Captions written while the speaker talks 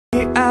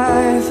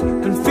I've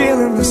been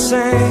feeling the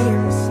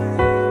same.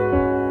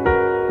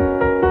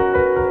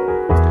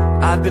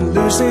 I've been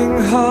losing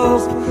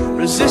hope,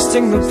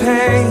 resisting the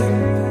pain.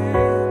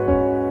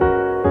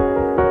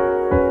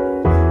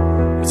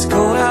 It's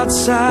cold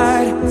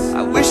outside,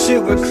 I wish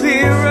it were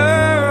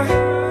clearer.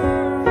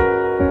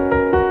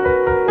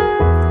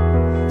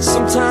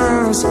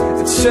 Sometimes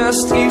it's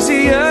just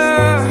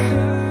easier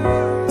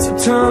to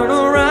turn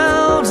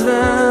around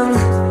than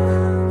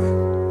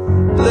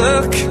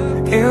look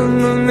in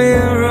the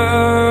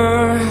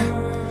mirror.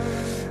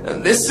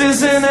 And this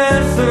is an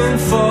anthem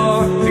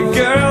for the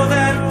girl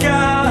that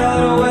got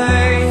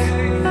away.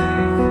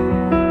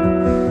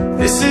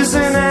 This is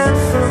an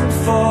anthem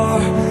for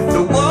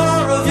the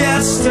war of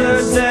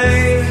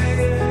yesterday.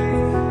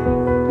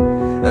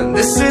 And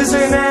this is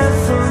an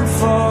anthem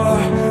for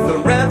the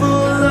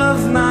rebel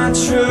of my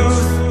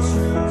truth.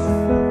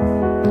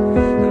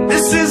 And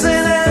this is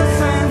an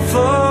anthem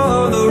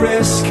for the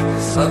risk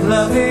of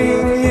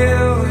loving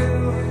you.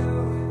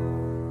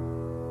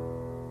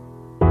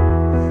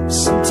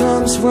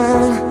 Sometimes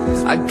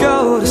when I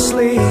go to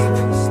sleep,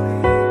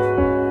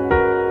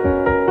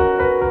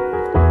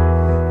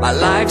 my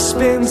life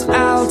spins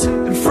out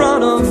in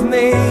front of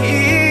me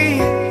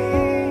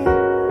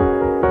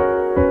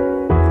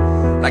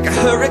like a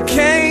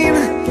hurricane,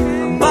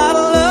 a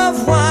bottle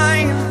of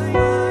wine.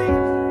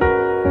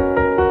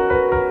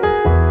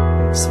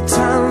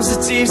 Sometimes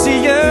it's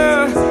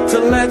easier to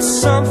let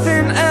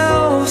something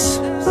else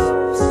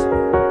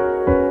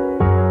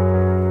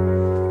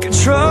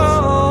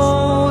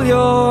control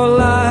your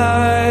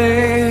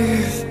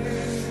life.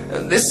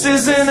 And this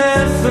is an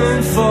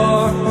anthem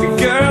for the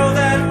girl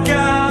that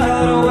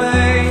got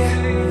away.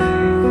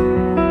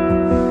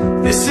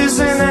 This is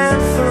an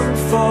anthem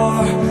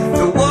for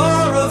the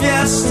war of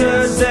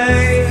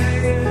yesterday.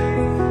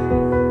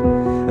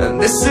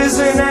 And this is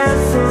an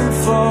anthem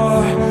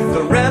for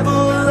the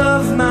rebel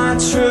of my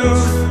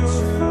truth.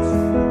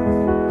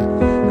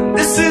 And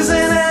this is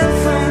an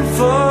anthem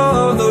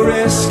for the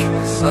risk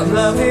of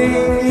loving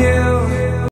you.